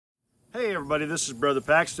Hey everybody, this is Brother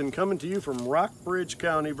Paxton coming to you from Rockbridge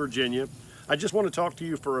County, Virginia. I just want to talk to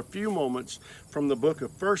you for a few moments from the book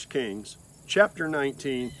of 1 Kings, chapter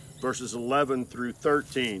 19, verses 11 through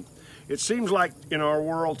 13. It seems like in our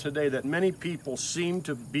world today that many people seem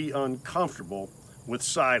to be uncomfortable with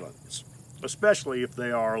silence, especially if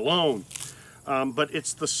they are alone. But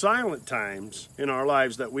it's the silent times in our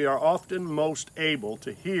lives that we are often most able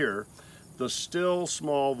to hear the still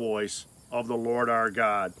small voice of the Lord our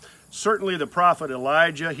God. Certainly the prophet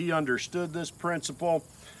Elijah, he understood this principle.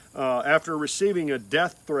 After receiving a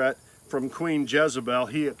death threat from Queen Jezebel,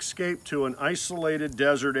 he escaped to an isolated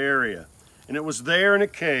desert area. And it was there in a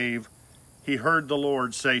cave he heard the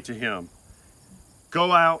Lord say to him,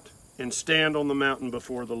 "Go out and stand on the mountain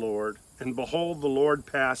before the Lord." And behold, the Lord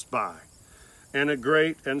passed by, and a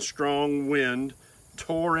great and strong wind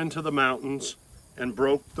tore into the mountains and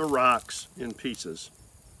broke the rocks in pieces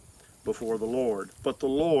before the Lord. But the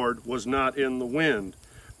Lord was not in the wind.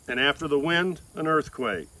 And after the wind, an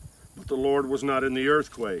earthquake. But the Lord was not in the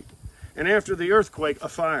earthquake. And after the earthquake, a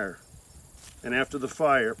fire. And after the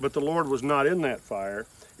fire, but the Lord was not in that fire.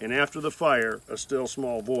 And after the fire, a still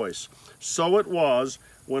small voice. So it was,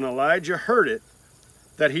 when Elijah heard it,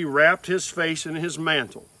 that he wrapped his face in his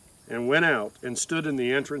mantle and went out and stood in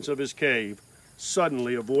the entrance of his cave.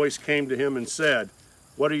 Suddenly a voice came to him and said,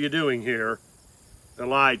 "What are you doing here,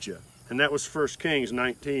 Elijah?" And that was 1 Kings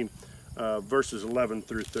 19, verses 11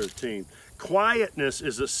 through 13. Quietness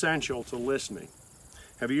is essential to listening.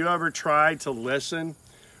 Have you ever tried to listen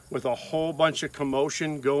with a whole bunch of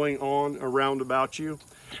commotion going on around about you?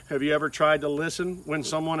 Have you ever tried to listen when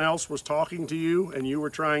someone else was talking to you and you were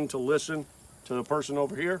trying to listen to the person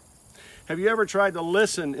over here? Have you ever tried to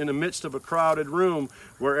listen in the midst of a crowded room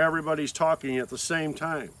where everybody's talking at the same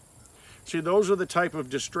time? See, those are the type of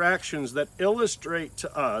distractions that illustrate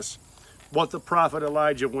to us what the prophet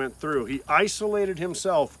Elijah went through. He isolated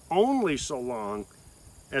himself only so long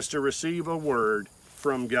as to receive a word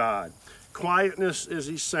from God. Quietness is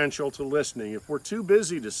essential to listening. If we're too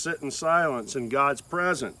busy to sit in silence in God's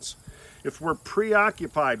presence, if we're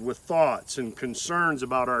preoccupied with thoughts and concerns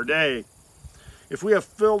about our day, if we have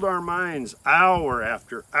filled our minds hour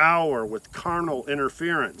after hour with carnal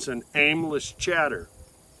interference and aimless chatter,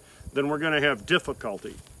 then we're going to have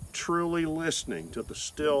difficulty truly listening to the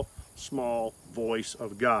still small voice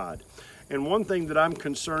of God. And one thing that I'm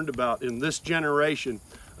concerned about in this generation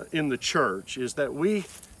in the church is that we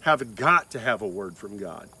have got to have a word from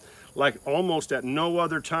God. Like almost at no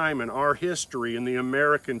other time in our history in the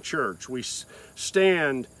American church, we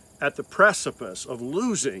stand at the precipice of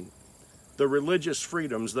losing the religious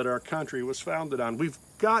freedoms that our country was founded on. We've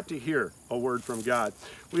got to hear a word from God.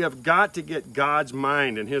 We have got to get God's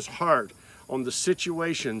mind and his heart on the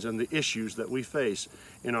situations and the issues that we face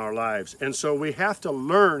in our lives. And so we have to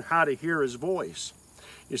learn how to hear his voice.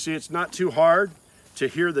 You see, it's not too hard to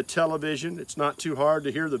hear the television. It's not too hard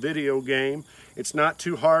to hear the video game. It's not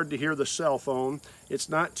too hard to hear the cell phone. It's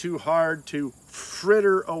not too hard to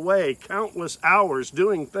fritter away countless hours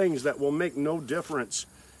doing things that will make no difference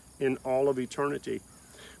in all of eternity.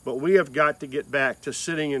 But we have got to get back to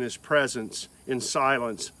sitting in his presence in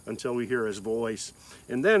silence until we hear his voice.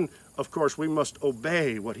 And then, of course, we must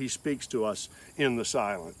obey what he speaks to us in the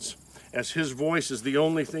silence, as his voice is the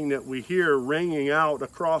only thing that we hear ringing out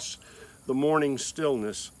across the morning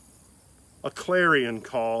stillness, a clarion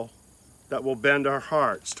call that will bend our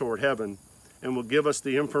hearts toward heaven and will give us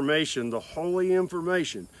the information, the holy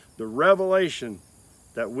information, the revelation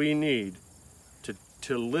that we need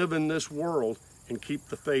to live in this world and keep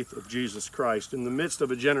the faith of Jesus Christ in the midst of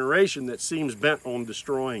a generation that seems bent on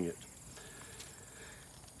destroying it.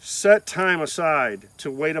 Set time aside to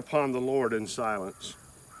wait upon the Lord in silence.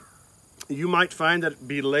 You might find that it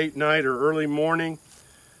be late night or early morning.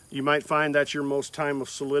 You might find that's your most time of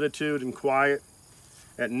solitude and quiet.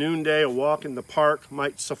 At noonday, a walk in the park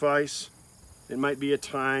might suffice. It might be a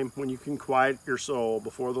time when you can quiet your soul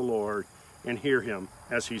before the Lord and hear him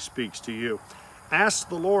as he speaks to you. Ask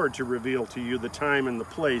the Lord to reveal to you the time and the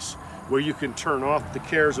place where you can turn off the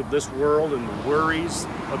cares of this world and the worries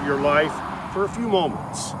of your life for a few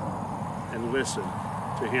moments and listen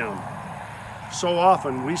to him. So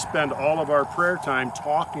often we spend all of our prayer time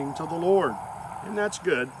talking to the Lord, and that's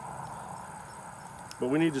good. But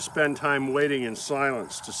we need to spend time waiting in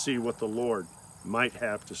silence to see what the Lord might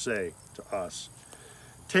have to say to us.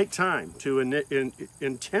 Take time to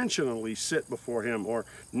intentionally sit before him or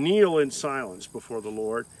kneel in silence before the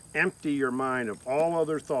Lord. Empty your mind of all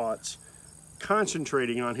other thoughts,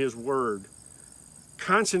 concentrating on his word,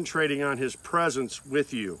 concentrating on his presence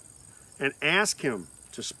with you, and ask him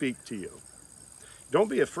to speak to you. Don't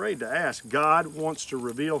be afraid to ask. God wants to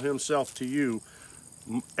reveal himself to you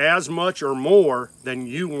as much or more than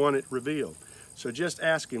you want it revealed. So just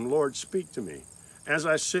ask him, Lord, speak to me. As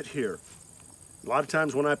I sit here, a lot of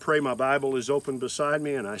times when I pray, my Bible is open beside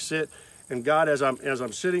me, and I sit, and God, as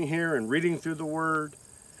I'm sitting here and reading through the Word,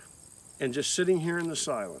 and just sitting here in the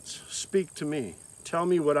silence, speak to me. Tell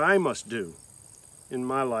me what I must do in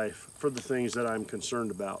my life for the things that I'm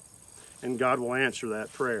concerned about. And God will answer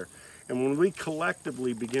that prayer. And when we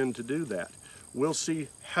collectively begin to do that, we'll see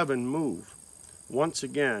heaven move once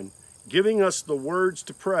again, giving us the words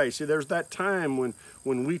to pray. See, there's that time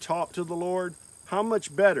when we talk to the Lord. How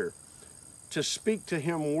much better to speak to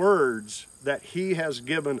him words that he has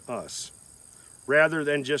given us, rather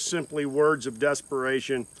than just simply words of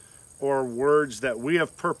desperation or words that we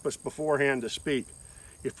have purposed beforehand to speak.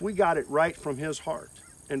 If we got it right from his heart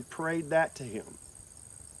and prayed that to him,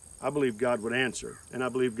 I believe God would answer, and I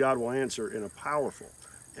believe God will answer in a powerful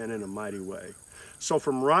and in a mighty way. So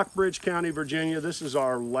from Rockbridge County, Virginia, this is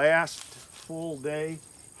our last full day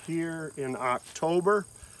here in October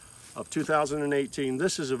of 2018.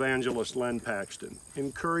 This is Evangelist Len Paxton,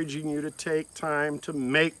 encouraging you to take time, to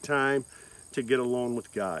make time to get alone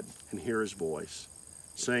with God and hear his voice,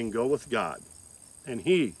 saying, go with God, and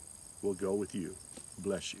he will go with you.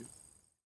 Bless you.